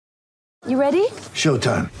You ready?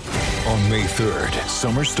 Showtime. On May 3rd,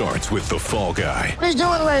 summer starts with The Fall Guy. Let's do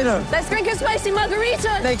it later. Let's drink a spicy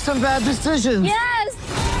margarita. Make some bad decisions.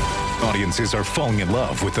 Yes! Audiences are falling in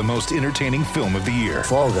love with the most entertaining film of the year.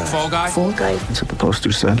 Fall Guy. Fall Guy? Fall Guy. That's what the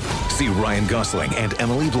poster said. See Ryan Gosling and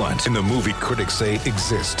Emily Blunt in the movie critics say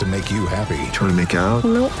exists to make you happy. Trying to make it out?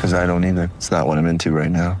 Nope. Because I don't either. It's not what I'm into right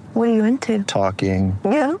now. What are you into? Talking.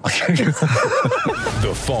 Yeah.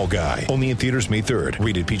 The Fall Guy. Only in theaters May 3rd.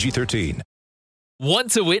 Rated PG-13.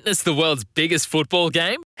 Want to witness the world's biggest football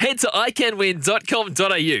game? Head to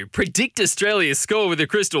iCanWin.com.au, predict Australia's score with a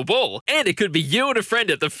crystal ball, and it could be you and a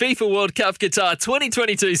friend at the FIFA World Cup Qatar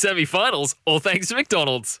 2022 semi-finals, all thanks to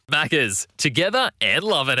McDonald's. Maccas, together and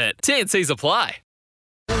loving it. TNCs apply.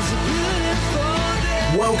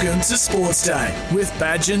 Welcome to Sports Day with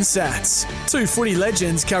Badge and Sats, two footy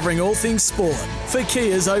legends covering all things sport for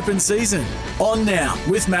Kia's open season. On now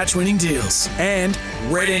with match-winning deals and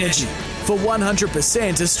Red Energy for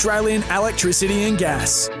 100% Australian electricity and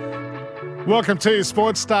gas. Welcome to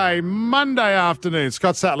Sports Day, Monday afternoon.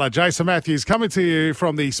 Scott Sattler, Jason Matthews coming to you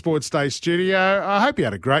from the Sports Day studio. I hope you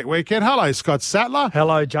had a great weekend. Hello, Scott Sattler.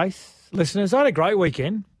 Hello, Jace. Listeners, I had a great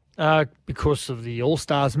weekend because of the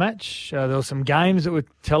All-Stars match. There were some games that were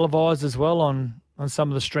televised as well on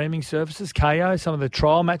some of the streaming services, KO, some of the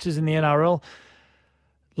trial matches in the NRL.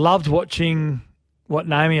 Loved watching what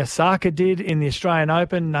Naomi Osaka did in the Australian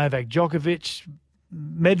Open, Novak Djokovic.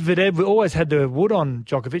 Medvedev always had the wood on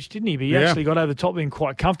Djokovic, didn't he? But he actually got over the top of him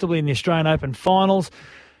quite comfortably in the Australian Open finals.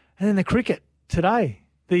 And then the cricket today,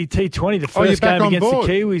 the T20, the first game against the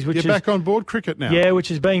Kiwis. You're back on board cricket now. Yeah, which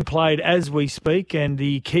is being played as we speak. And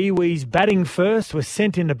the Kiwis batting first were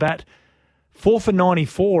sent in to bat 4 for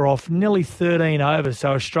 94 off nearly 13 overs.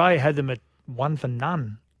 So Australia had them at 1 for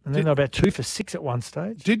none. And then they were about 2 for 6 at one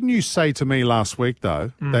stage. Didn't you say to me last week,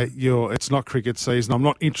 though, that it's not cricket season, I'm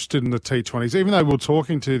not interested in the T20s, even though we were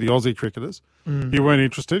talking to the Aussie cricketers, you weren't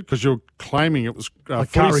interested because you're claiming it was I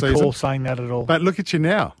can't footy recall season. saying that at all. But look at you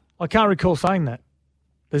now. I can't recall saying that.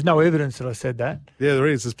 There's no evidence that I said that. Yeah, there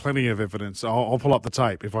is. There's plenty of evidence. I'll pull up the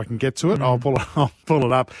tape. If I can get to it, I'll pull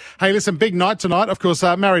it up. Hey, listen, big night tonight. Of course,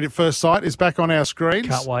 Married at First Sight is back on our screens.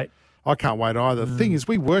 Can't wait. I can't wait either. The thing is,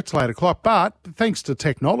 we work till 8 o'clock, but thanks to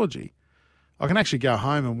technology, I can actually go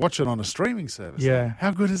home and watch it on a streaming service. Yeah. How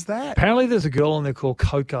good is that? Apparently there's a girl on there called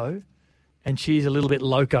Coco, and she's a little bit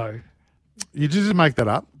loco. You just make that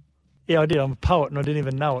up? Yeah, I did. I'm a poet, and I didn't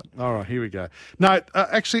even know it. All right, here we go. No,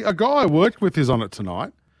 actually, a guy I worked with is on it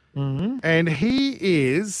tonight, and he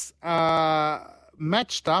is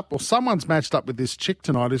matched up, or someone's matched up with this chick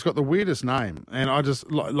tonight who's got the weirdest name. And I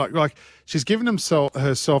just, like she's given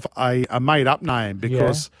herself a made-up name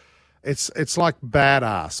because it's like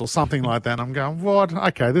badass or something like that. And I'm going, what?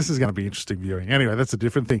 Okay, this is going to be interesting viewing. Anyway, that's a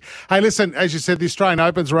different thing. Hey, listen, as you said, the Australian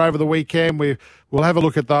Opens were over the weekend. We'll have a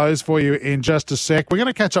look at those for you in just a sec. We're going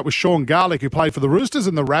to catch up with Sean Garlick, who played for the Roosters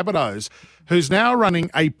and the Rabbitohs, who's now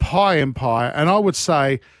running a pie empire. And I would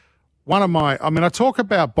say I talk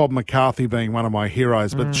about Bob McCarthy being one of my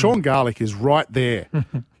heroes, but Sean Garlick is right there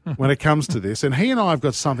when it comes to this. And he and I have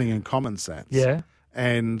got something in common, Sats. Yeah.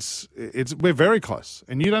 And we're very close,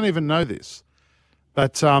 and you don't even know this.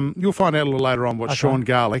 But you'll find out a little later on what Sean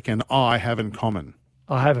Garlick and I have in common.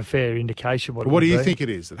 I have a fair indication what it What do would you be. think it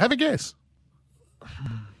is? Have a guess.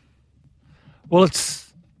 Well,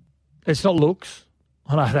 it's not looks.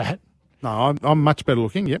 I know that. No, I'm much better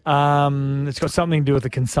looking, yep. It's got something to do with the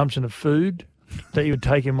consumption of food that you would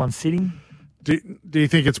take in one sitting, Do you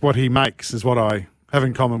think it's what he makes is what I have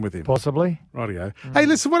in common with him? possibly. Rightio. Hey,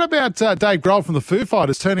 listen, what about Dave Grohl from the Foo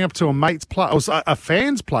Fighters turning up to a mate's place, or a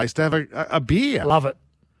fan's place to have a beer? Love it.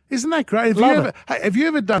 Isn't that great? Have you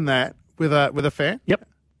ever done that with a fan? Yep.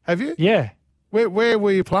 Have you? Yeah. Where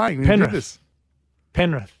were you playing? when you did Penrith. this?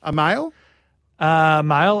 Penrith. A male?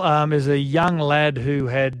 Male is a young lad who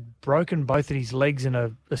had broken both of his legs in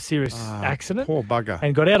a serious accident. Poor bugger.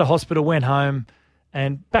 And got out of hospital, went home.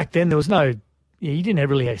 And back then there was you didn't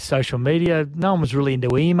really have social media. No one was really into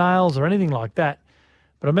emails or anything like that.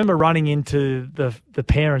 But I remember running into the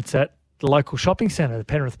parents at the local shopping centre, the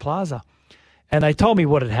Penrith Plaza. And they told me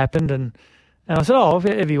what had happened. And I said,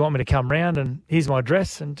 if you want me to come round, and here's my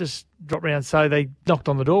address, and just drop round. So they knocked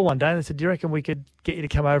on the door one day and they said, do you reckon we could get you to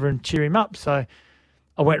come over and cheer him up? So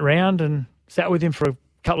I went round and sat with him for a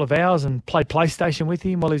couple of hours and played PlayStation with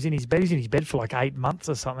him while he was in his bed. He was in his bed for like 8 months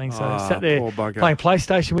or something. So I sat there playing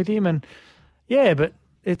PlayStation with him. And yeah, but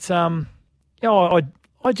it's, I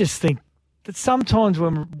just think that sometimes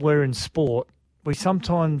when we're in sport,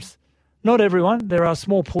 not everyone, there are a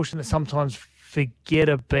small portion that sometimes forget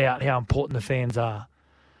about how important the fans are.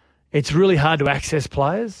 It's really hard to access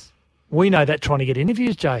players We know that trying to get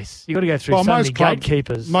interviews, Jace. You've got to go through so many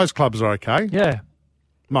gatekeepers. Most clubs are okay. Yeah.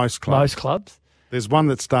 Most clubs. Most clubs. There's one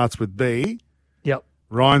that starts with B. Yep.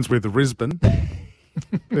 Rhymes with Risbon.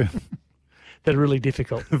 They're really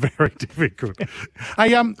difficult. Very difficult.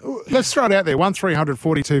 Hey, let's throw it out there. 1300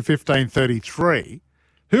 42 15 33.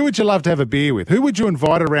 Who would you love to have a beer with? Who would you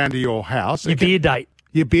invite around to your house? Your beer date.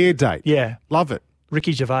 Your beer date. Yeah. Love it.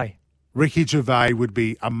 Ricky Gervais. Ricky Gervais would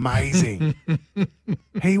be amazing.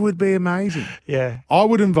 He would be amazing. Yeah. I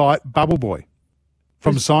would invite Bubble Boy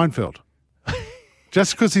from Seinfeld.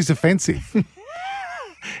 Just because he's offensive.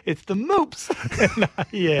 It's the moops.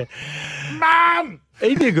 Yeah. Mum!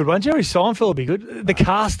 He'd be a good one. Jerry Seinfeld would be good. The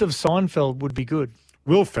cast of Seinfeld would be good.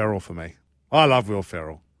 Will Ferrell for me. I love Will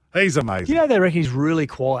Ferrell. He's amazing. You know, they reckon he's really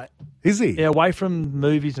quiet. Is he? Yeah, away from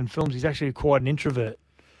movies and films, he's actually quite an introvert.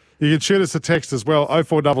 You can shoot us a text as well,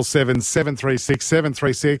 0477 736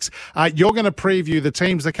 736. You're going to preview the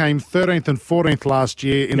teams that came 13th and 14th last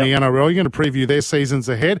year in the NRL. You're going to preview their seasons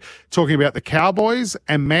ahead, talking about the Cowboys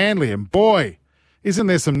and Manly. And boy, isn't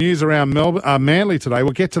there some news around Manly today?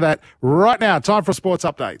 We'll get to that right now. Time for sports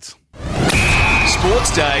updates.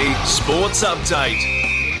 Sports Day, Sports Update.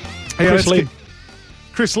 Hey, Chris Lynn.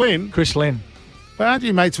 Chris Lynn? Chris Lynn. But aren't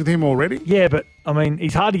you mates with him already? Yeah, but, I mean,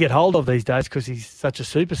 he's hard to get hold of these days because he's such a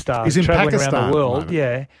superstar. He's in travelling Pakistan around the world. at the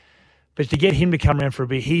Yeah. But to get him to come around for a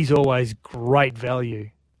bit, he's always great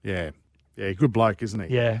value. Yeah. Yeah, good bloke, isn't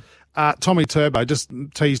he? Yeah. Tommy Turbo, just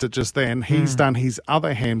teased it just then. He's done his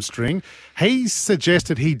other hamstring. He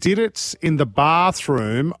suggested he did it in the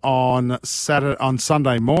bathroom on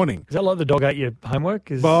Sunday morning. Is that like the dog ate your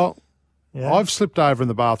homework? Well, yeah. I've slipped over in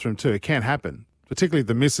the bathroom too. It can happen, particularly if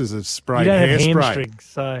the missus has sprayed You don't have hairspray. hamstrings,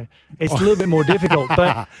 so it's a little bit more difficult.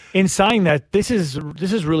 But in saying that, this is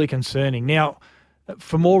really concerning. Now,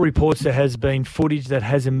 for more reports, there has been footage that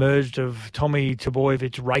has emerged of Tommy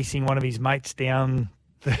Trbojevic racing one of his mates down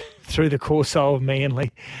through the Corso of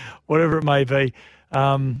Manly, whatever it may be.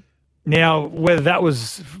 Now, whether that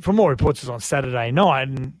was, for more reports, it was on Saturday night,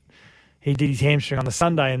 and he did his hamstring on the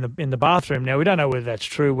Sunday in the bathroom. Now, we don't know whether that's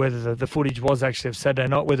true, whether the footage was actually of Saturday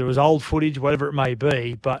night, whether it was old footage, whatever it may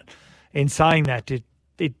be. But in saying that,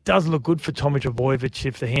 it doesn't look good for Tommy Trbojevic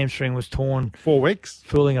if the hamstring was torn. 4 weeks?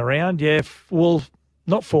 Fooling around, yeah. Well,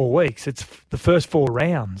 not 4 weeks. It's the first 4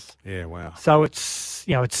 rounds. Yeah, wow. So it's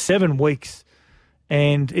 7 weeks,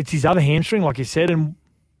 and it's his other hamstring, like you said, and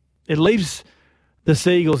it leaves the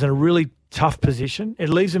Seagulls in a really tough position. It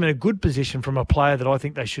leaves them in a good position from a player that I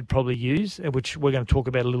think they should probably use, which we're going to talk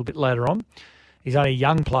about a little bit later on. He's only a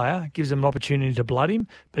young player, gives them an opportunity to blood him.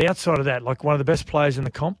 But outside of that, like one of the best players in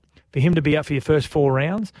the comp, for him to be out for your first 4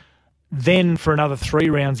 rounds, then for another 3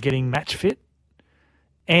 rounds getting match fit,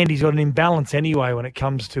 and he's got an imbalance anyway when it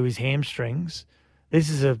comes to his hamstrings. This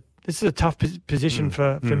is a tough position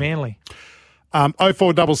for Manly.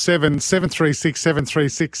 0477 736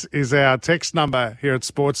 736 is our text number here at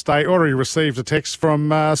Sports Day. Already received a text from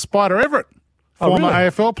Spider Everett, former really?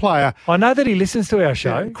 AFL player. I know that he listens to our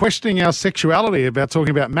show. Questioning our sexuality about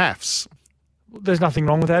talking about maths. There's nothing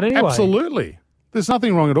wrong with that anyway. Absolutely. There's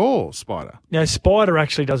nothing wrong at all, Spider. Now, Spider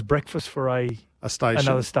actually does breakfast for A station.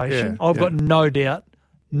 another station. Yeah, I've got no doubt,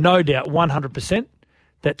 100%,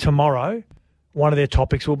 that tomorrow one of their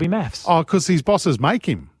topics will be maths. Oh, because his bosses make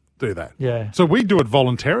him do that. Yeah. So we do it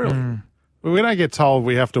voluntarily. We don't get told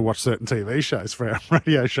we have to watch certain TV shows for our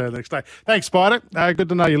radio show the next day. Thanks, Spider. Good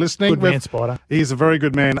to know you're listening. Good man, Spider. He's a very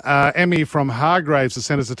good man. Emmy from Hargraves has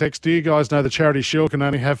sent us a text. Do you guys know the Charity Shield can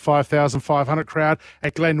only have 5,500 crowd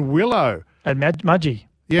at Glen Willow? At Mudgee.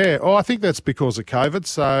 Yeah. Oh, I think that's because of COVID.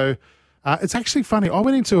 So it's actually funny. I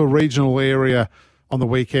went into a regional area on the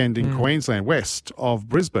weekend in Queensland, west of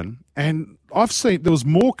Brisbane, and I've seen there was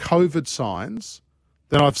more COVID signs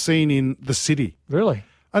than I've seen in the city. Really?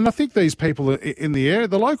 And I think these people in the area,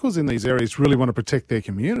 the locals in these areas really want to protect their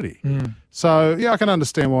community. So, yeah, I can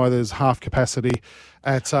understand why there's half capacity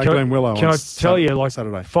at Glen Willow Can on I tell you, like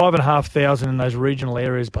Saturday. 5,500 in those regional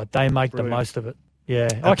areas, but they make the most of it. Yeah.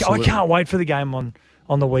 I can't wait for the game on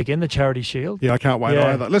the weekend, the Charity Shield. Yeah, I can't wait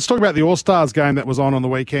either. Let's talk about the All-Stars game that was on the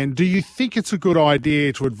weekend. Do you think it's a good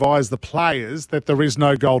idea to advise the players that there is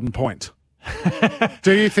no golden point?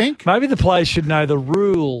 Do you think? Maybe the players should know the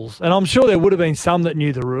rules. And I'm sure there would have been some that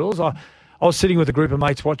knew the rules. I was sitting with a group of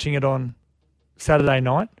mates watching it on Saturday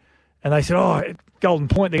night, and they said, golden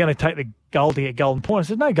point, they're going to take the goal to get golden point. I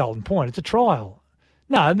said, no golden point, it's a trial.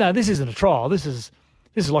 No, this isn't a trial. This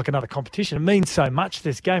is like another competition. It means so much,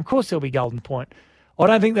 this game. Of course there'll be golden point. I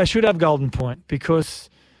don't think they should have golden point because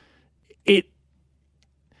it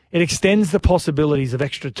extends the possibilities of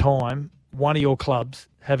extra time, one of your clubs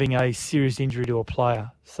having a serious injury to a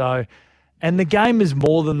player. So And the game is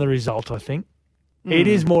more than the result, I think. It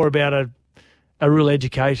is more about a real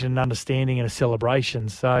education and understanding and a celebration.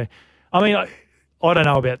 So, I mean, I don't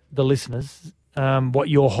know about the listeners, what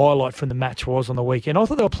your highlight from the match was on the weekend. I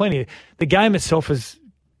thought there were plenty. The game itself has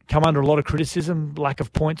come under a lot of criticism, lack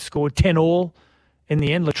of points scored, 10-all in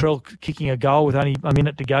the end. Latrell kicking a goal with only a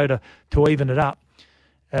minute to go to even it up.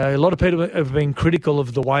 A lot of people have been critical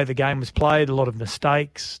of the way the game was played, a lot of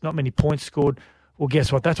mistakes, not many points scored. Well,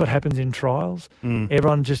 guess what? That's what happens in trials.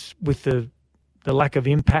 Everyone just with the lack of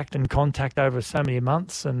impact and contact over so many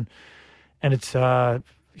months, and it's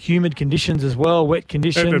humid conditions as well, wet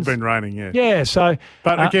conditions. It had been raining, yeah. Yeah, so...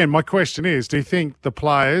 But again, my question is, do you think the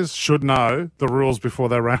players should know the rules before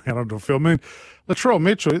they run out onto the field? I mean, Latrell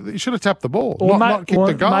Mitchell, he should have tapped the ball, not kicked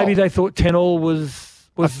the goal. Maybe they thought 10-all was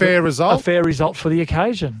a fair result. A fair result for the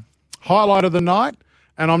occasion. Highlight of the night,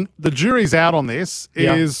 and the jury's out on this,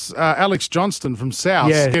 is Alex Johnston from South.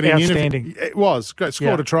 Yeah, outstanding. It was.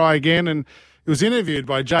 Scored a try again, and he was interviewed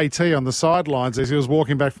by JT on the sidelines as he was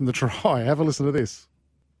walking back from the try. Have a listen to this.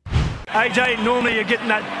 AJ, normally you're getting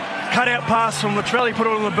that cut-out pass from Latrell. He put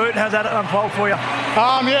it on the boot. How's that unfold for you?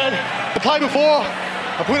 The play before,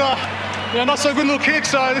 I put a not so good little kick,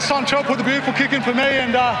 so this time Trell put the beautiful kick in for me,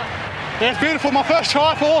 and it's beautiful. My first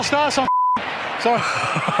try for All-Stars, so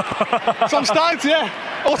I'm stoked, yeah.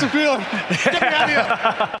 Awesome feeling. Get me out of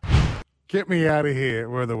here. Get me out of here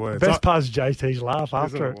were the words. Best part is JT's laugh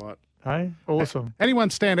after it. What? Hey, awesome. Anyone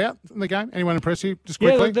stand out in the game? Anyone impress you? Just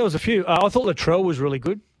quickly. Yeah, there was a few. I thought Latrell was really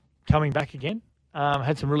good coming back again.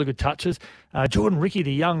 Had some really good touches. Jordan Ricky,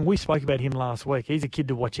 the young, we spoke about him last week. He's a kid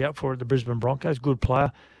to watch out for at the Brisbane Broncos. Good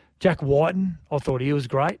player. Jack Whiten, I thought he was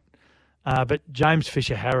great. But James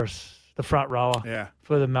Fisher-Harris, the front rower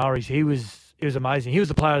for the Maoris, he was amazing. He was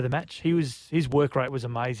the player of the match. His work rate was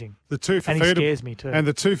amazing. The two and he scares me too. And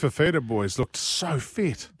the two Fafita boys looked so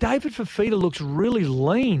fit. David Fafita looks really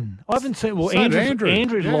lean. I haven't seen. Well, So Andrew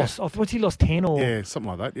Andrew, lost. What's he lost 10 or? Yeah,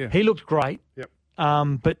 something like that. Yeah, he looked great. Yep.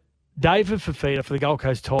 But David Fafita for the Gold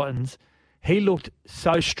Coast Titans, he looked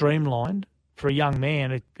so streamlined for a young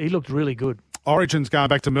man. He looked really good. Origin's going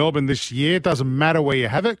back to Melbourne this year. Doesn't matter where you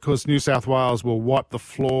have it because New South Wales will wipe the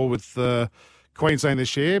floor with Queensland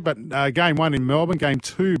this year. But game 1 in Melbourne, game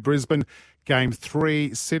 2 Brisbane, game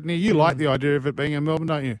 3 Sydney. You like the idea of it being in Melbourne,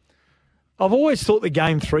 don't you? I've always thought the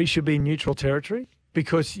game 3 should be in neutral territory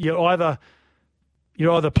because you're either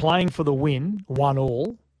playing for the win,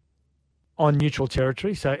 1-1, on neutral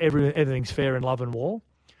territory, so everything's fair in love and war,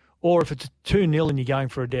 or if it's 2-0 and you're going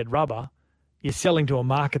for a dead rubber, you're selling to a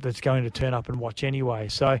market that's going to turn up and watch anyway.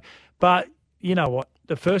 So, but you know what?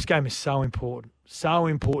 The first game is so important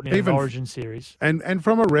in an Origin series. And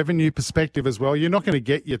from a revenue perspective as well, you're not going to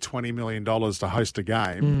get your $20 million to host a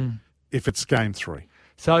game if it's game 3.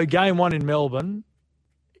 So game 1 in Melbourne,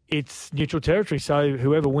 it's neutral territory. So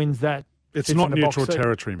whoever wins that, it's not neutral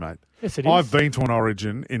territory, mate. Yes, it is. I've been to an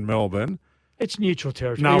Origin in Melbourne. It's neutral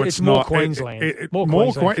territory. No, it's not. More Queensland. It's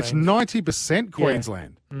Queensland 90%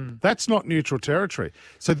 Queensland. That's not neutral territory.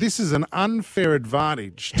 So this is an unfair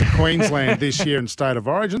advantage to Queensland this year in State of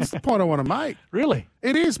Origin. That's the point I want to make. Really?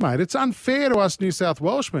 It is, mate. It's unfair to us New South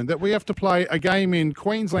Welshmen that we have to play a game in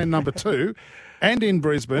Queensland number 2 and in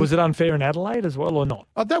Brisbane. Was it unfair in Adelaide as well or not?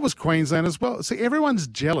 Oh, that was Queensland as well. See, everyone's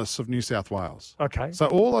jealous of New South Wales. Okay. So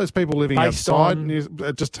all those people living outside,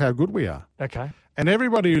 just how good we are. Okay. And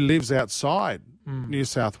everybody who lives outside New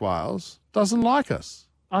South Wales doesn't like us.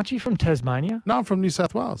 Aren't you from Tasmania? No, I'm from New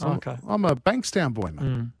South Wales. Okay. I'm a Bankstown boy,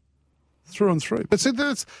 mate. Through and through. But see,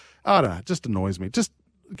 I don't know, it just annoys me. Just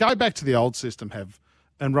go back to the old system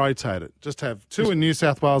and rotate it. Just have 2 in New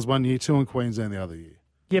South Wales 1 year, 2 in Queensland the other year.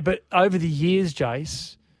 Yeah, but over the years,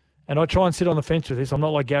 Jace, and I try and sit on the fence with this. I'm not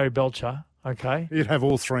like Gary Belcher, okay? You'd have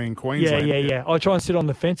all 3 in Queensland. Yeah. I try and sit on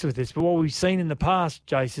the fence with this. But what we've seen in the past,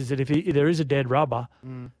 Jace, is that if there is a dead rubber,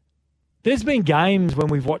 there's been games when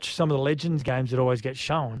we've watched some of the Legends games that always get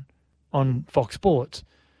shown on Fox Sports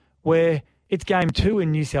where it's game 2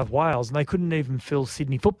 in New South Wales and they couldn't even fill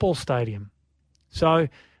Sydney Football Stadium. So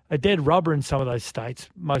a dead rubber in some of those states,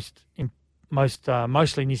 mostly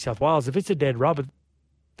New South Wales, if it's a dead rubber,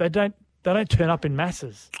 they don't turn up in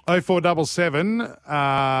masses. 0477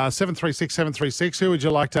 736 736. Who would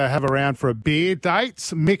you like to have around for a beer date?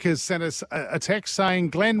 Mick has sent us a text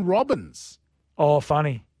saying Glenn Robbins. Oh,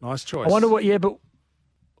 funny. Nice choice. I wonder but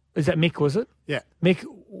is that Mick, was it? Yeah. Mick,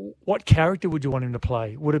 what character would you want him to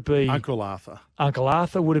play? Would it be Uncle Arthur? Uncle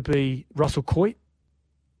Arthur? Would it be Russell Coit?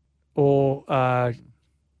 Or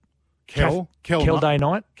Kel Day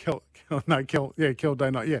Knight? Kel Day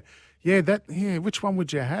Knight, yeah. Which one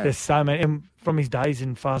would you have? There's so many. And from his days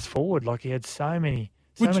in Fast Forward, like he had so many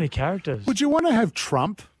characters. Would you want to have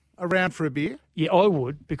Trump around for a beer? Yeah, I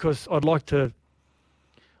would, because I'd like to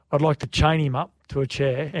chain him up to a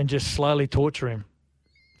chair and just slowly torture him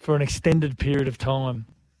for an extended period of time.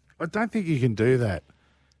 I don't think you can do that.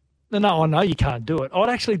 No, I know you can't do it. I'd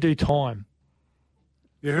actually do time.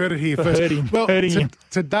 You heard it here For first. hurting him.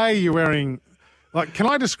 Today you're wearing, can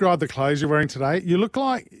I describe the clothes you're wearing today? You look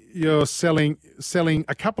like you're selling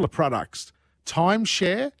a couple of products,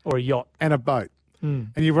 timeshare or a yacht and a boat. Mm.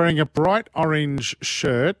 And you're wearing a bright orange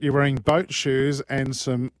shirt. You're wearing boat shoes and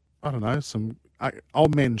some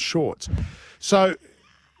old men's shorts. So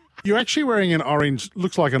you're actually wearing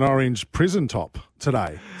looks like an orange prison top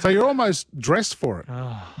today. So you're almost dressed for it.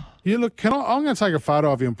 You look, I'm going to take a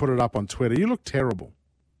photo of you and put it up on Twitter. You look terrible.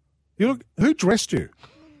 Who dressed you?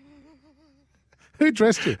 Who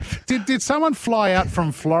dressed you? Did someone fly out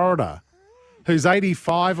from Florida who's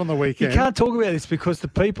 85 on the weekend? You can't talk about this because the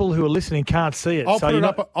people who are listening can't see it. I'll put it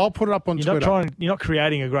up on Twitter. You're not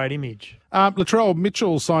creating a great image. Latrell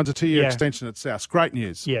Mitchell signs a 2-year extension at South. Great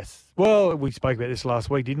news. Yes. Well, we spoke about this last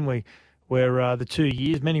week, didn't we? Where the 2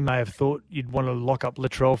 years, many may have thought you'd want to lock up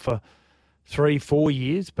Latrell for 3-4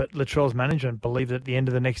 years, but Latrell's management believe that at the end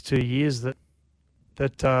of the next 2 years that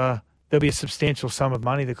there'll be a substantial sum of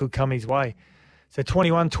money that could come his way. So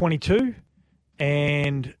 21, 22,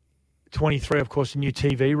 and 23, of course, the new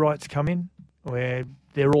TV rights come in, where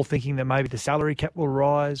they're all thinking that maybe the salary cap will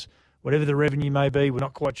rise, whatever the revenue may be. We're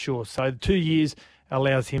not quite sure. So the 2 years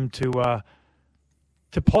allows him to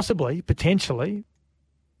potentially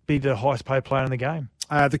be the highest paid player in the game.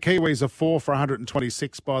 The Kiwis are 4 for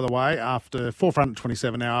 126, by the way, after 4 for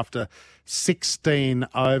 127 now after 16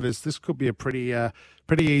 overs. This could be a pretty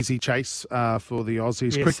easy chase for the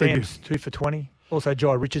Aussies. Yeah, Sam's 2 for 20. Also,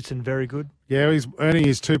 Jai Richardson, very good. Yeah, he's earning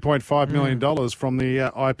his $2.5 million from the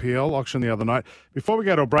IPL auction the other night. Before we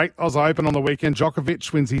go to a break, Oz Open on the weekend.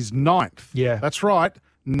 Djokovic wins his 9th. Yeah. That's right,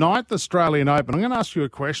 9th Australian Open. I'm going to ask you a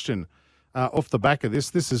question off the back of this.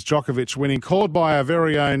 This is Djokovic winning, called by our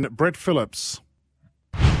very own Brett Phillips.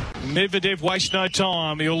 Medvedev wastes no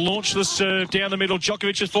time. He'll launch the serve down the middle.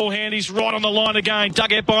 Djokovic's forehand. He's right on the line again.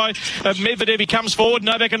 Dug out by Medvedev. He comes forward.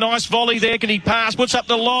 Novak, a nice volley there. Can he pass? Puts up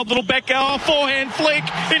the lob. Little back go. Oh, forehand flick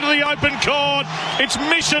into the open court. It's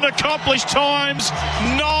mission accomplished times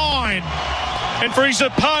 9. And for his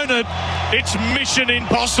opponent, it's mission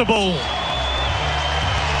impossible.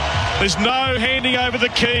 There's no handing over the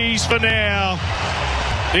keys for now.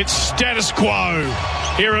 It's status quo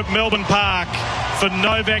here at Melbourne Park for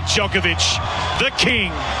Novak Djokovic, the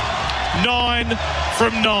king. 9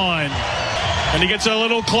 from 9. And he gets a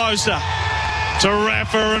little closer to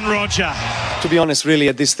Rafa and Roger. To be honest, really,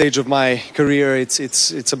 at this stage of my career,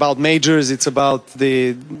 it's about majors. It's about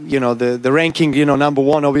the ranking, number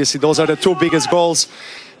one. Obviously, those are the two biggest goals.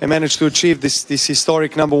 I managed to achieve this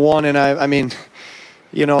historic number one, and I mean,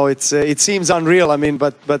 it seems unreal. I mean,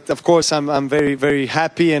 but of course, I'm very, very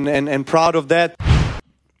happy and proud of that.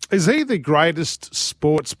 Is he the greatest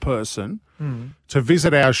sports person to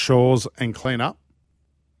visit our shores and clean up?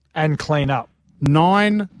 And clean up.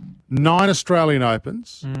 9 Australian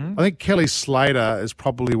Opens. I think Kelly Slater has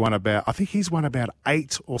probably won he's won about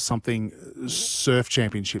 8 or something surf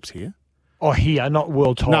championships here. Oh, here, not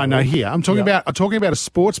world title. No, here. I'm talking about a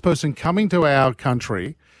sports person coming to our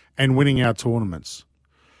country and winning our tournaments.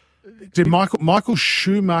 Did Michael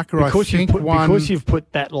Schumacher, because you've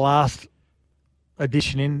put that last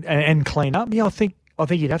addition in and clean up? Yeah, I think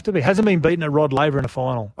he'd have to be. Hasn't been beaten at Rod Laver in a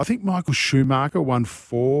final. I think Michael Schumacher won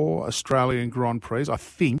 4 Australian Grand Prix, I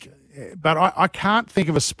think. But I can't think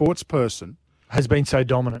of a sports person has been so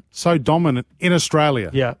dominant in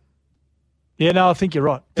Australia. Yeah. Yeah, no, I think you're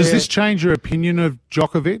right. Does this change your opinion of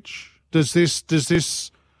Djokovic? Does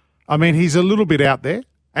this I mean, he's a little bit out there,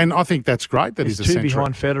 and I think that's great that he's a century. He's 2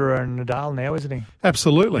 behind Federer and Nadal now, isn't he?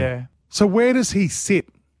 Absolutely. Yeah. So where does he sit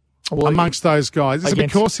amongst those guys? Is it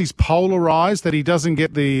because he's polarised that he doesn't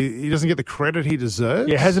get the credit he deserves?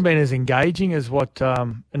 Yeah, it hasn't been as engaging as what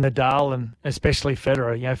Nadal and especially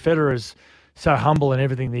Federer. Federer is so humble in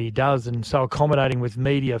everything that he does and so accommodating with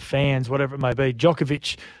media, fans, whatever it may be.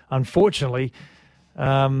 Djokovic, unfortunately,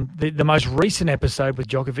 the most recent episode with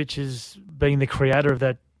Djokovic is being the creator of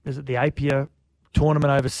that, is it the Apia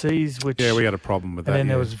tournament overseas? Yeah, we had a problem with that. And then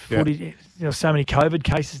there was footage, so many COVID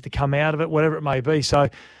cases to come out of it, whatever it may be. So,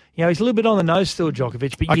 he's a little bit on the nose still,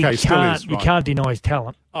 Djokovic, but you can't deny his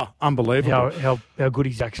talent. Oh, unbelievable. How good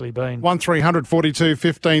he's actually been. 1300 42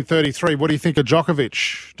 15 33. What do you think of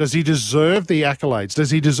Djokovic? Does he deserve the accolades?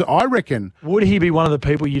 Does he deserve? I reckon. Would he be one of the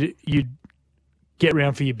people you'd get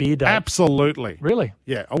round for your beer date? Absolutely. Really?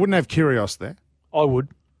 Yeah, I wouldn't have Kyrgios there. I would.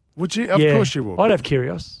 Would you? Of course you would. I'd have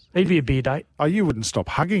Kyrgios. He'd be a beer date. Oh, you wouldn't stop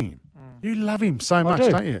hugging him. You love him so I much,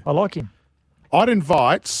 do. don't you? I like him. I'd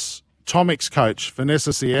invite Tomic's coach,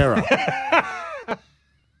 Vanessa Sierra.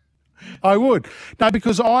 I would. No,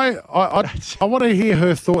 because I want to hear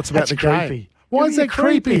her thoughts about That's the creepy. game. Why is that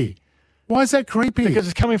creepy? Why is that creepy? Because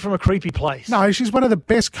it's coming from a creepy place. No, she's one of the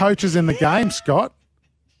best coaches in the game, Scott.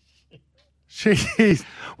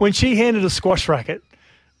 When she handed a squash racket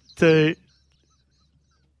to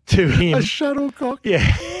him. A shuttlecock.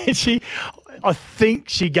 Yeah. I think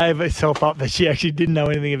she gave herself up that she actually didn't know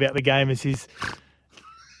anything about the game as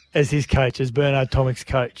his coach, as Bernard Tomic's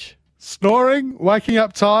coach. Snoring, waking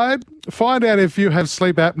up tired. Find out if you have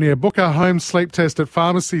sleep apnea. Book a home sleep test at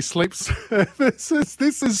Pharmacy Sleep Services.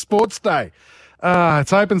 This is Sports Day.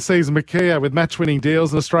 It's open season with Kia with match-winning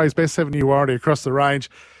deals and Australia's best 7-year warranty across the range.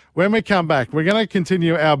 When we come back, we're going to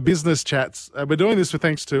continue our business chats. We're doing this with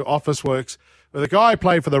thanks to Officeworks, with a guy who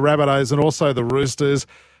played for the Rabbitohs and also the Roosters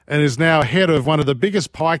and is now head of one of the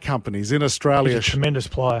biggest pie companies in Australia. He's a tremendous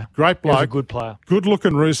player. Great bloke. He's a good player.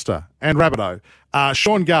 Good-looking rooster and Rabbitoh.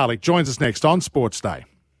 Sean Garlick joins us next on Sports Day.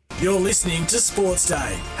 You're listening to Sports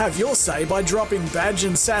Day. Have your say by dropping Badge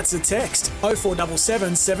and Sats a text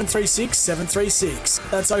 0477 736 736.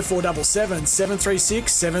 That's 0477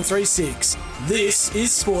 736 736. This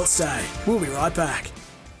is Sports Day. We'll be right back.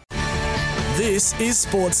 This is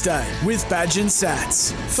Sports Day with Badge and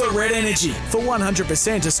Sats. For Red Energy, for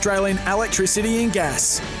 100% Australian electricity and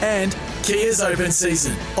gas. And Kia's open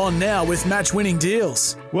season. On now with match-winning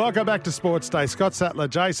deals. Welcome back to Sports Day. Scott Sattler,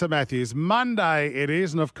 Jason Matthews. Monday it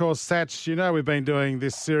is, and of course, Sats, you know we've been doing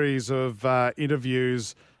this series of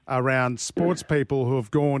interviews around sports people who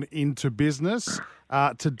have gone into business.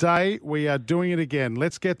 Today we are doing it again.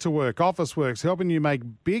 Let's get to work. Officeworks, helping you make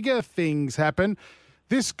bigger things happen.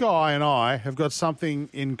 This guy and I have got something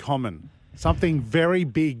in common, something very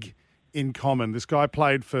big in common. This guy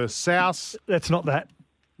played for South. That's not that.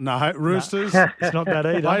 No, Roosters. No, it's not that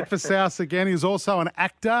either. Played for South again. He's also an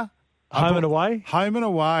actor. Home and away. Home and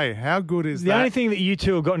away. How good is that? The only thing that you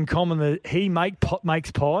two have got in common that he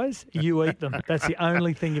makes pies, you eat them. That's the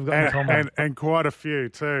only thing you've got in common. And quite a few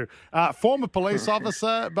too. Former police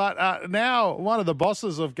officer, but now one of the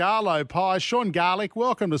bosses of Garlo Pies, Sean Garlick.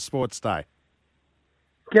 Welcome to Sports Day.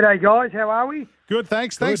 G'day, guys. How are we? Good,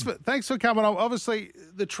 thanks. Good. Thanks for coming on. Obviously,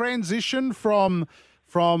 the transition from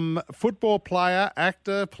football player,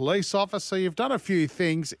 actor, police officer, you've done a few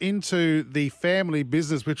things into the family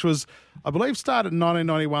business, which was, I believe, started in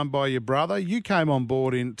 1991 by your brother. You came on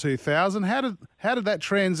board in 2000. How did that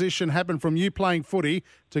transition happen from you playing footy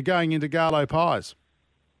to going into Garlo Pies?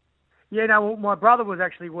 Yeah, no, well, my brother was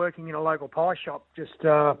actually working in a local pie shop, just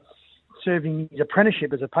serving his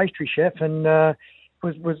apprenticeship as a pastry chef, and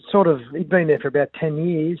was sort of, he'd been there for about 10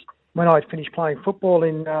 years. When I finished playing football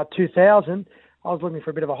in 2000, I was looking for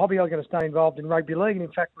a bit of a hobby. I was going to stay involved in rugby league, and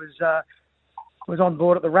in fact was on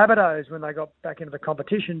board at the Rabbitohs when they got back into the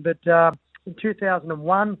competition. But in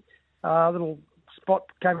 2001, a little spot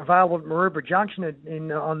came available at Maroubra Junction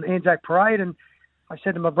on Anzac Parade, and I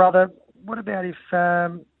said to my brother, what about if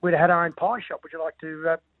we'd had our own pie shop? Would you like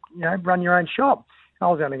to run your own shop? I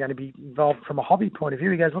was only going to be involved from a hobby point of view.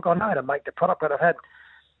 He goes, look, I know how to make the product, but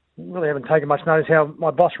really haven't taken much notice how my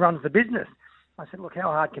boss runs the business. I said, look, how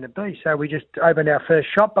hard can it be? So we just opened our first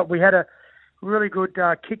shop, but we had a really good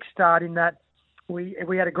kickstart in that we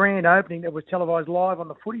had a grand opening that was televised live on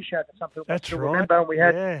the Footy Show. That's something That's right. Remember, we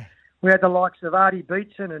had the likes of Artie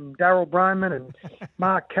Beetson and Daryl Broman and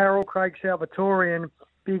Mark Carroll, Craig Salvatore, and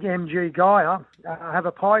big MG Gaia have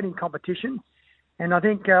a pie eating competition. And I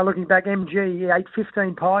think, looking back, MG ate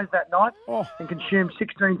 15 pies that night and consumed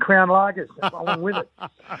 16 Crown Lagers along with it.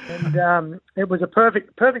 And it was a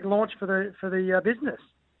perfect launch for the business.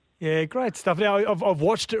 Yeah, great stuff. Now, I've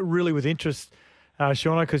watched it really with interest,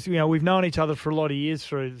 Shauna, because we've known each other for a lot of years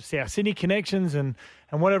through South Sydney connections and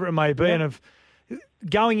whatever it may be. Yeah. And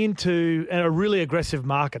going into a really aggressive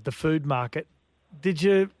market, the food market, did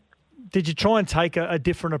you try and take a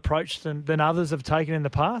different approach than others have taken in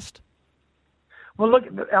the past? Well, look,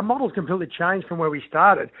 our model's completely changed from where we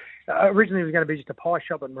started. Originally, it was going to be just a pie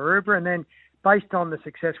shop at Maroubra, and then based on the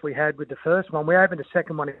success we had with the first one, we opened a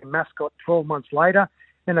second one in Mascot 12 months later,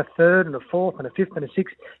 then a third and a fourth and a fifth and a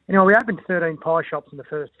sixth. We opened 13 pie shops in the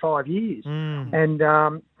first 5 years,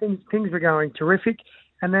 and things were going terrific.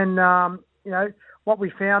 And then, what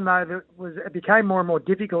we found, though, was it became more and more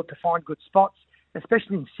difficult to find good spots,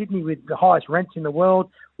 especially in Sydney with the highest rents in the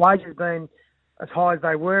world, wages being as high as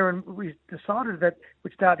they were, and we decided that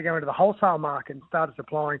we'd start to go into the wholesale market and started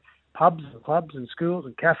supplying pubs and clubs and schools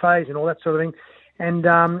and cafes and all that sort of thing. And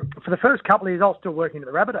for the first couple of years, I was still working at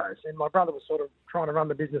the Rabbitohs, and my brother was sort of trying to run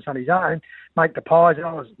the business on his own, make the pies, and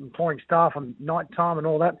I was employing staff on night time and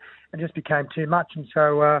all that. It just became too much, and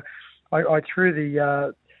so I threw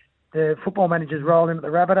the football manager's role in at the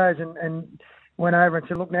Rabbitohs and went over and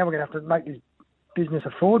said, look, now we're going to have to make this business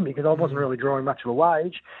afford me, because I wasn't really drawing much of a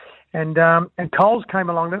wage. And Coles came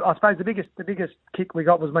along. I suppose the biggest kick we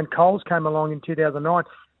got was when Coles came along in 2009,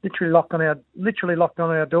 literally knocked on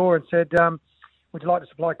our door and said, would you like to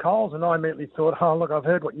supply Coles? And I immediately thought, oh, look, I've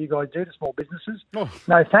heard what you guys do to small businesses. Oh.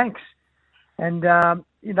 No, thanks. And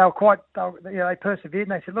they persevered,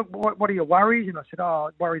 and they said, look, what are your worries? And I said, oh,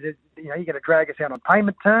 I worry that you're going to drag us out on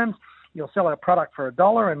payment terms. You'll sell our product for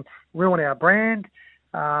 $1 and ruin our brand.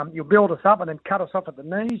 You'll build us up and then cut us off at the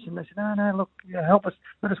knees. And they said, no, look, help us.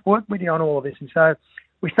 Let us work with you on all of this. And so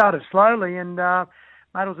we started slowly, and mate,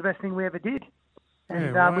 it was the best thing we ever did.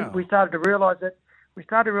 And we started to realise that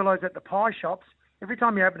the pie shops, every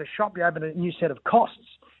time you open a shop, you open a new set of costs.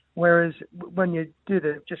 Whereas when you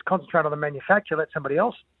just concentrate on the manufacture, let somebody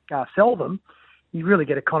else sell them, you really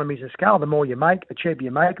get economies of scale. The more you make, the cheaper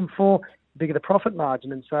you make them for, the bigger the profit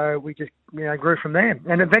margin. And so we just grew from there.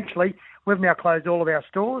 And eventually, we've now closed all of our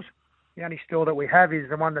stores. The only store that we have is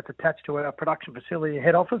the one that's attached to our production facility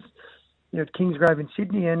head office at Kingsgrove in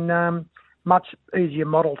Sydney, and much easier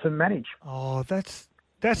model to manage. Oh, that's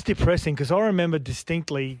depressing, because I remember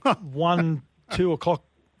distinctly 1, 2 o'clock,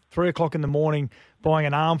 3 o'clock in the morning buying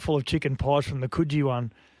an armful of chicken pies from the Coogee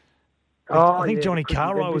one. I think Johnny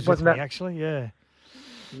Cartwright was with me, actually, yeah.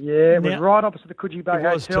 Yeah, it was right opposite the Coogee Bay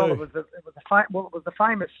Hotel. It was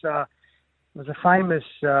the famous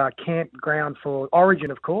campground for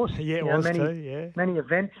Origin, of course. Yeah, it was too, yeah. Many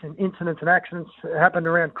events and incidents and accidents happened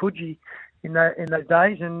around Coogee in those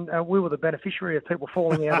days, and we were the beneficiary of people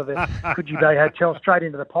falling out of the Coogee Bay Hotel straight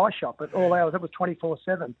into the pie shop at all hours. It was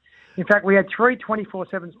 24/7. In fact, we had 3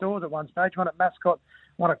 24/7 stores at one stage, one at Mascot,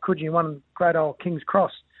 one at Coogee, and one in great old King's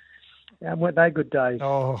Cross. Weren't they good days?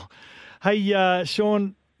 Oh, hey,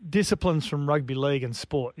 Sean, disciplines from rugby league and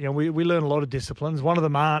sport. We learn a lot of disciplines. One of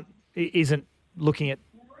them isn't looking at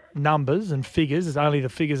numbers and figures. It's only the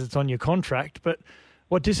figures that's on your contract. But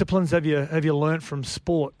what disciplines have you learnt from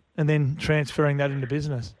sport and then transferring that into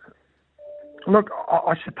business? Look,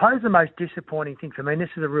 I suppose the most disappointing thing for me, and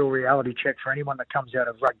this is a real reality check for anyone that comes out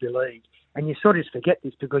of rugby league, and you sort of just forget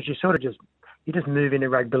this because you just move into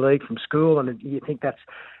rugby league from school, and you think that's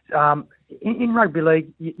in rugby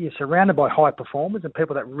league you're surrounded by high performers and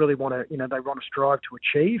people that really want to they want to strive to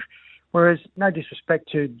achieve. Whereas, no disrespect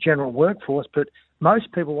to general workforce, but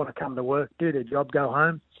most people want to come to work, do their job, go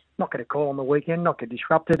home, not get a call on the weekend, not get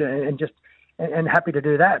disrupted, and happy to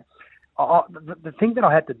do that. The thing that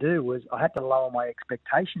I had to do was I had to lower my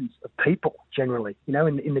expectations of people generally,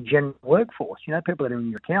 in the general workforce. People that are in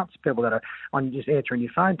your accounts, people that are on just answering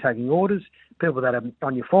your phone, taking orders, people that are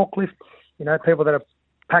on your forklift, people that are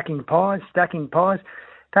packing pies, stacking pies.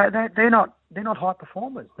 They're not high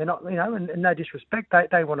performers. They're not, and no disrespect.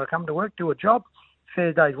 They want to come to work, do a job,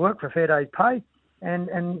 fair day's work for a fair day's pay,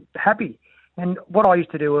 and happy. And what I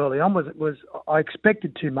used to do early on was I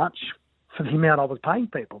expected too much for the amount I was paying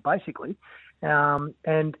people, basically.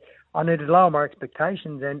 And I needed to lower my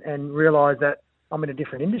expectations and realise that I'm in a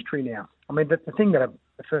different industry now. I mean, the thing that a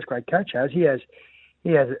first-grade coach has, he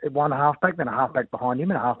has one halfback, then a halfback behind him,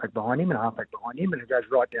 and a halfback behind him, and a halfback behind him, and it goes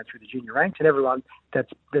right down through the junior ranks, and everyone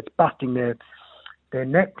that's busting their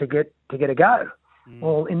net to get a go.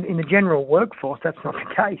 Well, in the general workforce, that's not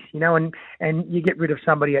the case, and you get rid of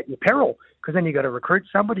somebody at your peril, because then you've got to recruit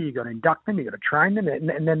somebody, you've got to induct them, you've got to train them, and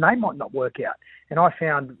then they might not work out. And I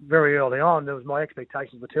found very early on, my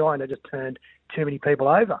expectations were too high, and I just turned too many people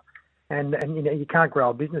over. And you can't grow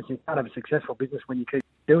a business, you can't have a successful business when you keep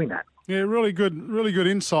doing that. Yeah, really good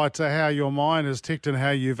insight to how your mind has ticked and how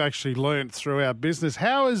you've actually learnt throughout business.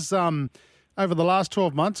 How has, over the last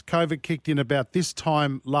 12 months, COVID kicked in about this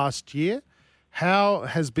time last year? How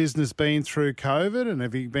has business been through COVID, and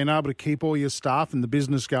have you been able to keep all your staff and the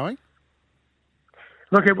business going?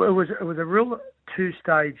 Look, it was a real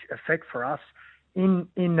two-stage effect for us. In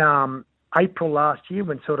April last year,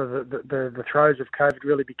 when sort of the throes of COVID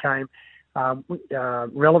really became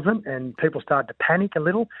relevant and people started to panic a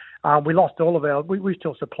little, we lost all of our. We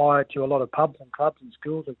still supply to a lot of pubs and clubs and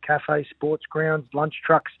schools and cafes, sports grounds, lunch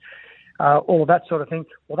trucks, all of that sort of thing.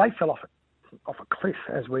 Well, they fell off a cliff,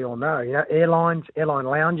 as we all know. Airline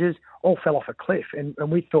lounges all fell off a cliff, and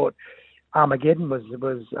we thought Armageddon was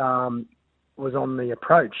on the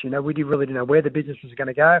approach. We really didn't know where the business was going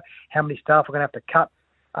to go, how many staff were going to have to cut.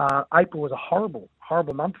 April was a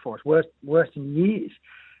horrible month for us, worst in years.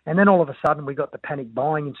 And then all of a sudden we got the panic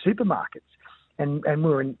buying in supermarkets. and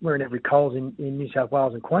we're in every Coles in New South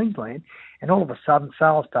Wales and Queensland, and all of a sudden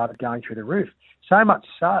sales started going through the roof. So much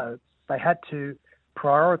so they had to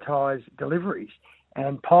prioritise deliveries,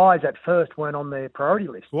 and pies at first weren't on their priority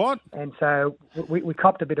list. What? And so we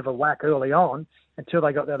copped a bit of a whack early on until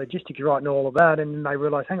they got their logistics right and all of that, and then they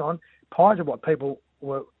realised, hang on, pies are what people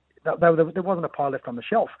were. There wasn't a pie left on the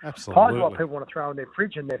shelf. Absolutely. Pies are what people want to throw in their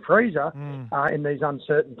fridge and their freezer in these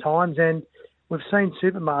uncertain times, and we've seen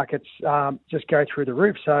supermarkets just go through the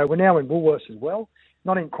roof. So we're now in Woolworths as well.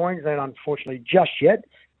 Not in Queensland, unfortunately, just yet,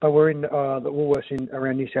 but we're in the Woolworths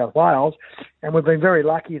around New South Wales, and we've been very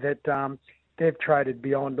lucky that they've traded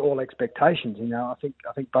beyond all expectations. You know,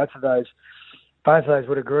 I think both of those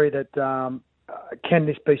would agree that can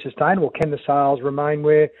this be sustainable? Can the sales remain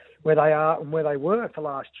where they are and where they were for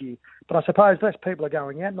last year? But I suppose less people are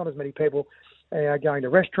going out, not as many people are going to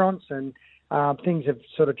restaurants, and things have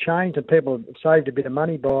sort of changed, and people have saved a bit of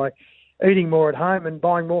money by eating more at home and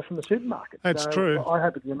buying more from the supermarket. That's so true. I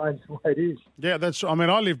hope it remains the way it is. Yeah, that's. I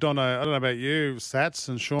mean, I lived on I don't know about you, Sats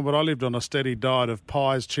and Sean, but I lived on a steady diet of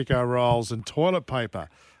pies, Chico rolls, and toilet paper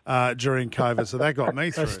during COVID. So that got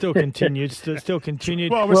me through. It still continued. Still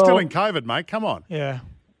continued. Well, we're still in COVID, mate. Come on. Yeah.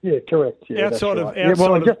 Yeah, correct. Yeah, outside that's of, right.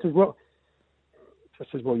 outside of, just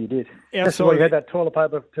as well you did. Just as well you had that toilet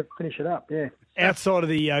paper to finish it up. Yeah. Outside of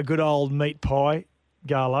the good old meat pie,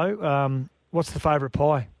 Garlo, what's the favourite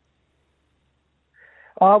pie?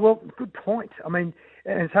 Well, good point. I mean,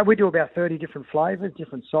 and so we do about 30 different flavours,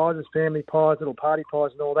 different sizes, family pies, little party pies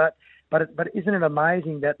and all that. But isn't it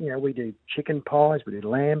amazing that, you know, we do chicken pies, we do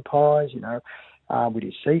lamb pies, you know, we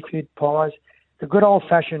do seafood pies. The good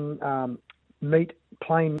old-fashioned meat,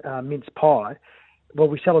 plain mince pie, well,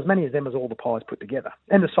 we sell as many of them as all the pies put together.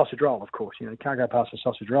 And the sausage roll, of course. You know, you can't go past the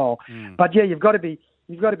sausage roll. But, yeah, you've got to be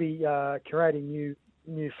creating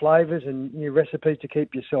new flavours and new recipes to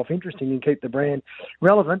keep yourself interesting and keep the brand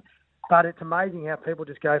relevant. But it's amazing how people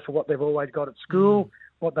just go for what they've always got at school,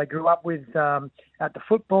 what they grew up with at the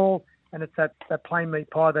football, and it's that plain meat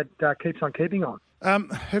pie that keeps on keeping on.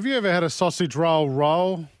 Have you ever had a sausage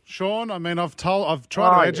roll, Sean? I mean, I've tried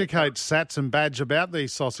to educate Sats and Badge about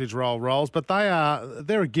these sausage rolls, but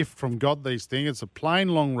they're a gift from God, these things. It's a plain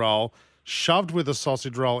long roll, shoved with a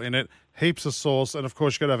sausage roll in it, heaps of sauce, and, of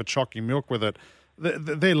course, you've got to have a chalky milk with it.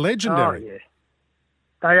 They're legendary. Oh, yeah.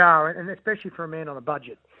 They are, and especially for a man on a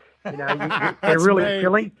budget. You know, they're really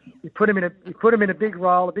filling. You put them in a big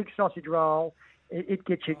roll, a big sausage roll. It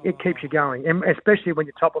keeps you going, and especially when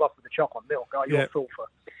you top it off with the chocolate milk. Oh, you're full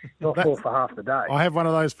for half the day. I have one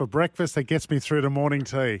of those for breakfast that gets me through to morning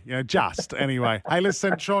tea. You know, just anyway. Hey,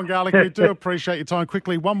 listen, Sean Garlick, we do appreciate your time.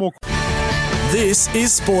 Quickly, one more. This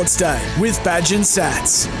is Sports Day with Badge and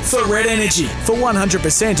Sats for Red Energy for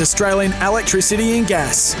 100% Australian electricity and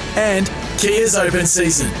gas, and Kia's open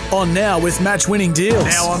season on now with match-winning deals.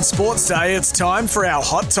 Now on Sports Day, it's time for our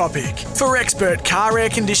hot topic. For expert car air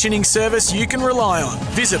conditioning service you can rely on,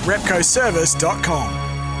 visit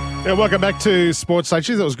repcoservice.com. Yeah, welcome back to Sports Day.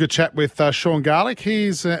 Geez, that was a good chat with Sean Garlick.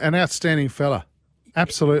 He's an outstanding fella.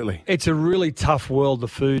 Absolutely. It's a really tough world, the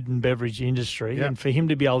food and beverage industry, and for him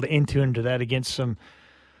to be able to enter into that against some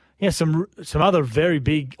other very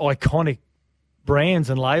big, iconic brands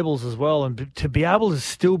and labels as well, and to be able to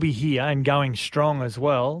still be here and going strong as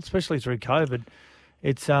well, especially through COVID,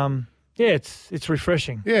 it's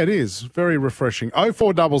refreshing. Yeah, it is. Very refreshing.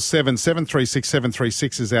 0477 736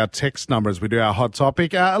 736 is our text number as we do our hot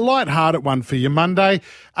topic. A light-hearted one for you Monday.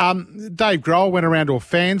 Dave Grohl went around to a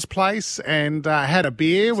fan's place and had a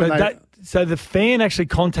beer. So the fan actually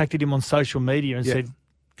contacted him on social media and said,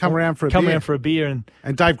 Come around for a beer.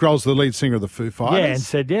 And Dave Grohl's the lead singer of the Foo Fighters. Yeah, and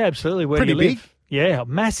said, yeah, absolutely. Where Pretty do you big. live? Yeah,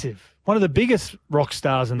 massive. One of the biggest rock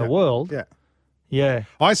stars in the world. Yeah. Yeah.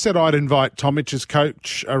 I said I'd invite Tomich's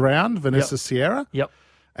coach around, Vanessa Sierra. Yep.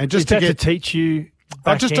 And just to teach you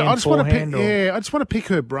I just want to pick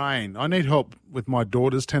her brain. I need help with my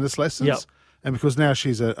daughter's tennis lessons. Yep. And because now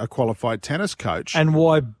she's a qualified tennis coach. And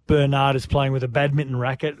why Bernard is playing with a badminton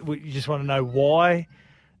racket. You just want to know why.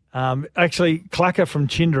 Actually, Clacker from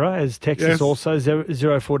Chindra has texted us also,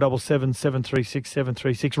 0477 736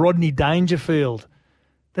 736. Rodney Dangerfield.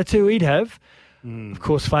 That's who he'd have. Of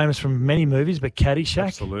course, famous from many movies, but Caddyshack.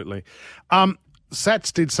 Absolutely.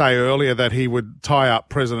 Sats did say earlier that he would tie up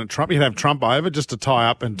President Trump. He'd have Trump over just to tie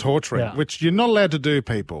up and torture him, which you're not allowed to do,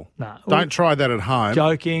 people. No. Don't try that at home.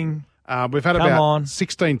 Joking. We've had about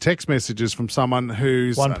 16 text messages from someone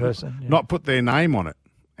who's one person not put their name on it.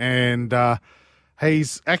 And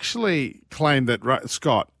he's actually claimed that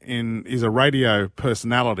Scott is a radio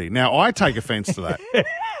personality. Now, I take offence to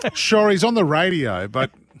that. Sure, he's on the radio, but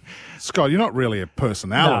Scott, you're not really a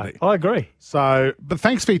personality. No, I agree. So, but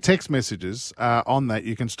thanks for your text messages on that.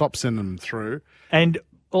 You can stop sending them through. And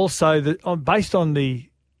also, based on the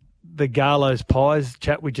Garlo's Pies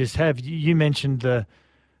chat we just have, you mentioned the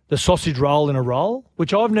sausage roll in a roll,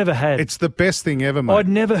 which I've never had. It's the best thing ever, mate. I'd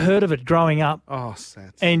never heard of it growing up. Oh,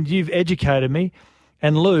 sad. And you've educated me.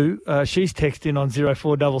 And Lou, she's texting on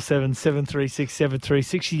 0477 736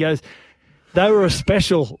 736. She goes, they were a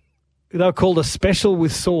special. They were called a special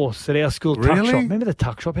with sauce at our school tuck Really? shop. Remember the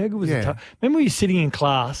tuck shop? How good was Yeah. the tuck? Remember when you were sitting in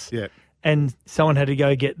class and someone had to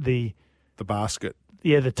go get the basket.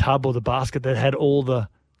 Yeah, the tub or the basket that had all the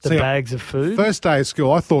See, bags of food. First day of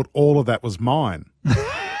school, I thought all of that was mine.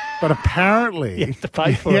 But apparently, You have to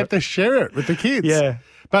pay for you it. have to share it with the kids. Yeah.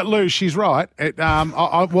 But Lou, she's right.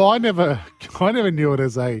 I never knew it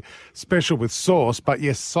as a special with sauce. But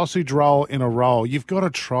yes, sausage roll in a roll. You've got to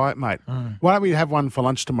try it, mate. Why don't we have one for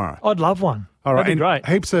lunch tomorrow? I'd love one. All right, That'd be and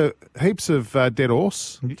great. heaps of dead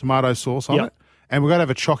horse tomato sauce on it, and we've got to have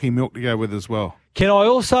a chalky milk to go with as well. Can I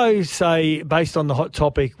also say, based on the hot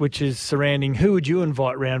topic, which is surrounding who would you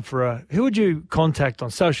invite round who would you contact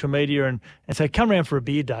on social media and say, come round for a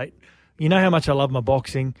beer date? You know how much I love my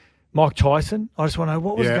boxing. Mike Tyson, I just want to know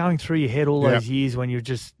what was going through your head all those years when you're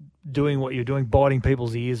just doing what you're doing, biting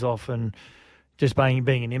people's ears off and just being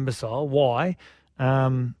an imbecile. Why?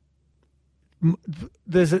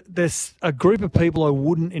 There's a group of people I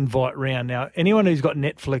wouldn't invite round. Now, anyone who's got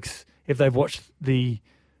Netflix, if they've watched the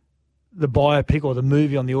biopic or the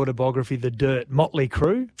movie on the autobiography, The Dirt, Motley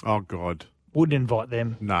Crue. Oh, God. Wouldn't invite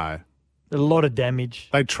them. No. A lot of damage.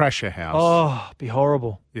 They'd trash your house. Oh, it'd be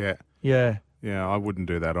horrible. Yeah. Yeah. Yeah, I wouldn't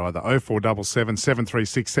do that either. 0477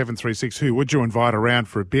 736 736. Who would you invite around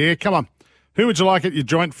for a beer? Come on. Who would you like at your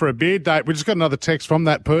joint for a beer date? We just got another text from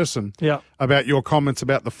that person about your comments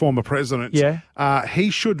about the former president. Yeah.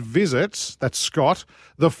 He should visit, that's Scott,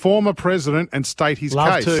 the former president and state his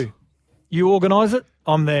Love case. to. You organise it?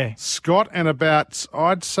 I'm there. Scott and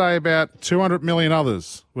I'd say about 200 million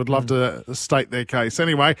others would love to state their case.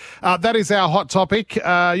 Anyway, that is our hot topic.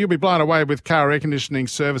 You'll be blown away with car air conditioning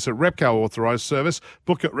service at Repco Authorised Service.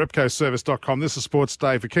 Book at repcoservice.com. This is Sports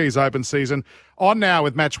Day for Keys Open Season. On now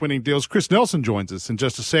with match-winning deals. Chris Nelson joins us in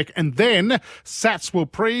just a sec. And then Sats will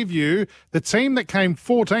preview the team that came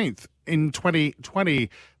 14th in 2020,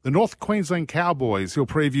 the North Queensland Cowboys. He'll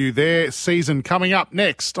preview their season coming up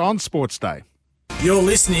next on Sports Day. You're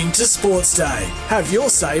listening to Sports Day. Have your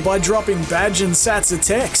say by dropping Badge and Sats a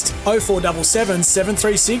text. 0477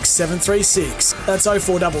 736 736. That's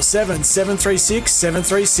 0477 736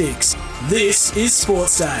 736. This is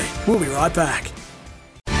Sports Day. We'll be right back.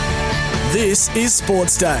 This is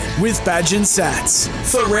Sports Day with Badge and Sats.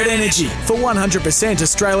 For Red Energy, for 100%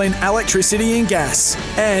 Australian electricity and gas.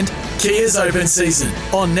 And Kia's Open Season.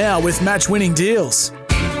 On now with match-winning deals.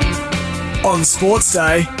 On Sports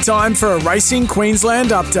Day, time for a Racing Queensland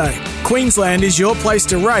update. Queensland is your place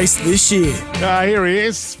to race this year. Here he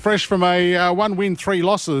is, fresh from a 1 win, 3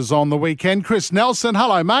 losses on the weekend. Chris Nelson,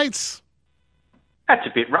 hello, mates. That's a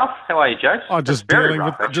bit rough. How are you, Jose? I'm just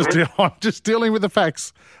dealing with the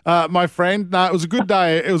facts, my friend. No, it was a good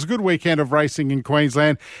day. It was a good weekend of racing in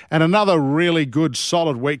Queensland, and another really good,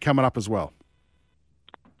 solid week coming up as well.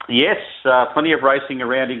 Yes, plenty of racing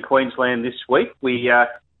around in Queensland this week. We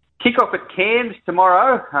kick off at Cairns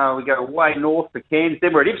tomorrow. We go way north to Cairns.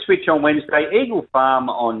 Then we're at Ipswich on Wednesday, Eagle Farm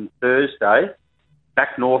on Thursday,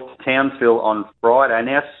 back north to Townsville on Friday.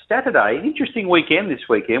 Now, Saturday, an interesting weekend this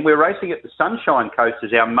weekend. We're racing at the Sunshine Coast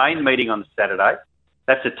as our main meeting on Saturday.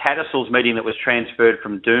 That's a Tattersalls meeting that was transferred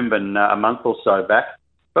from Doomben a month or so back.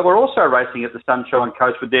 But we're also racing at the Sunshine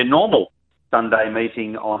Coast with their normal Sunday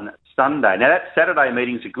meeting on Sunday. Now, that Saturday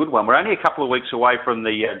meeting's a good one. We're only a couple of weeks away from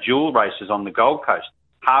the dual races on the Gold Coast.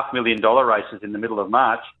 $500,000 races in the middle of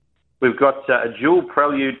March. We've got a dual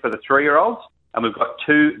prelude for the 3-year-olds, and we've got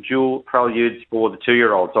 2 dual preludes for the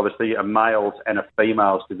 2-year-olds, obviously a males and a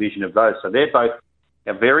females division of those. So they're both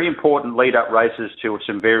very important lead-up races to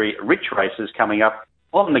some very rich races coming up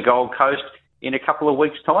on the Gold Coast in a couple of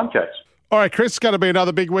weeks' time, Jase. All right, Chris, it's going to be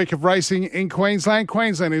another big week of racing in Queensland.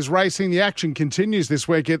 Queensland is racing. The action continues this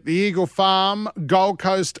week at the Eagle Farm, Gold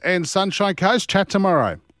Coast and Sunshine Coast. Chat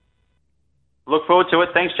tomorrow. Look forward to it.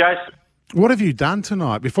 Thanks, Jace. What have you done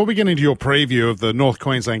tonight? Before we get into your preview of the North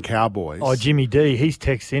Queensland Cowboys. Oh, Jimmy D, he's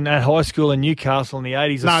texting. At high school in Newcastle in the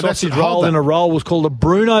 80s, a sausage hold roll that. in a roll was called a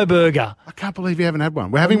Bruno burger. I can't believe you haven't had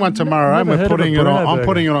one. We're having one tomorrow and we're putting it on. I'm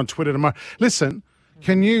putting it on Twitter tomorrow. Listen,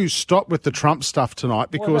 can you stop with the Trump stuff tonight?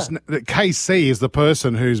 Because KC is the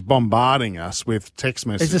person who's bombarding us with text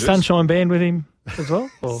messages. Is the Sunshine Band with him? as well?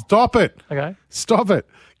 Or? Stop it. Okay. Stop it.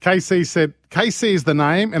 KC said, KC is the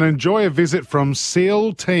name and enjoy a visit from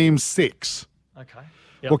SEAL Team 6. Okay.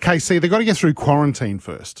 Well, KC, they've got to get through quarantine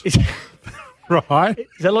first. Right?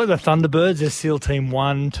 Is that like the Thunderbirds? There's SEAL Team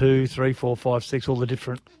 1, 2, 3, 4, 5, 6, all the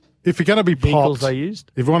different if you're going to be vehicles popped, they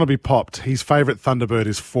used? If you want to be popped, his favourite Thunderbird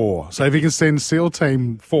is 4. So if you can send SEAL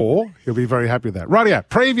Team 4, he'll be very happy with that. Rightio,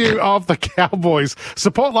 preview of the Cowboys.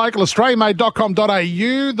 Support local,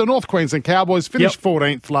 australianmade.com.au. The North Queensland Cowboys finished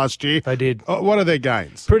 14th last year. They did. What are their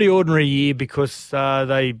gains? Pretty ordinary year because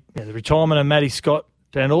the retirement of Matty Scott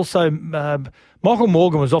and also Michael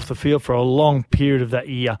Morgan was off the field for a long period of that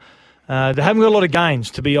year. They haven't got a lot of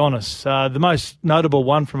gains, to be honest. The most notable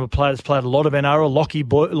one from a player that's played a lot of NRL,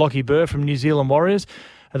 Lockie Burr from New Zealand Warriors.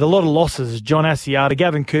 A lot of losses. John Asiata,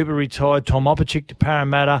 Gavin Cooper retired, Tom Opachik to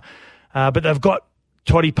Parramatta. But they've got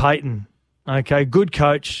Toddy Payton, okay, good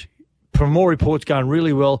coach. From more reports going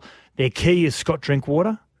really well. Their key is Scott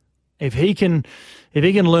Drinkwater. If he can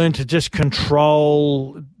learn to just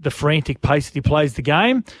control the frantic pace that he plays the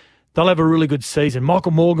game, they'll have a really good season.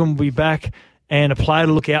 Michael Morgan will be back. And a player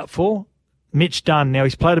to look out for, Mitch Dunn. Now,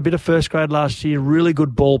 he's played a bit of first grade last year, really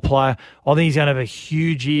good ball player. I think he's going to have a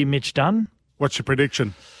huge year, Mitch Dunn. What's your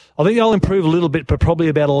prediction? I think they'll improve a little bit, but probably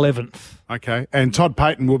about 11th. Okay. And Todd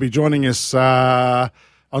Payton will be joining us on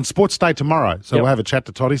Sports Day tomorrow. So we'll have a chat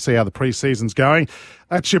to Toddy, see how the pre-season's going.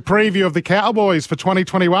 That's your preview of the Cowboys for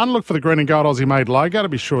 2021. Look for the green and gold Aussie-made logo to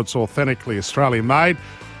be sure it's authentically Australian-made.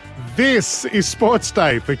 This is Sports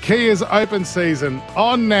Day for Kia's open season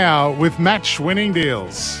on now with match-winning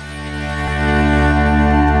deals.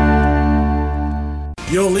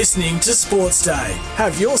 You're listening to Sports Day.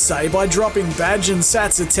 Have your say by dropping Badge and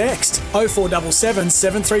Sats a text 0477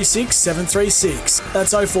 736 736.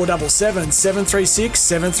 That's 0477 736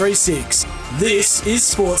 736. This is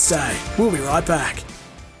Sports Day. We'll be right back.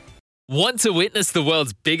 Want to witness the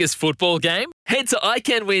world's biggest football game? Head to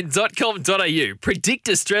iCanWin.com.au, predict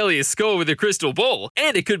Australia's score with a crystal ball,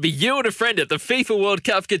 and it could be you and a friend at the FIFA World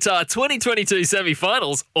Cup Qatar 2022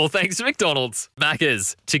 semi-finals, all thanks to McDonald's.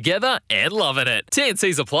 Maccas, together and loving it.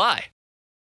 TNCs apply.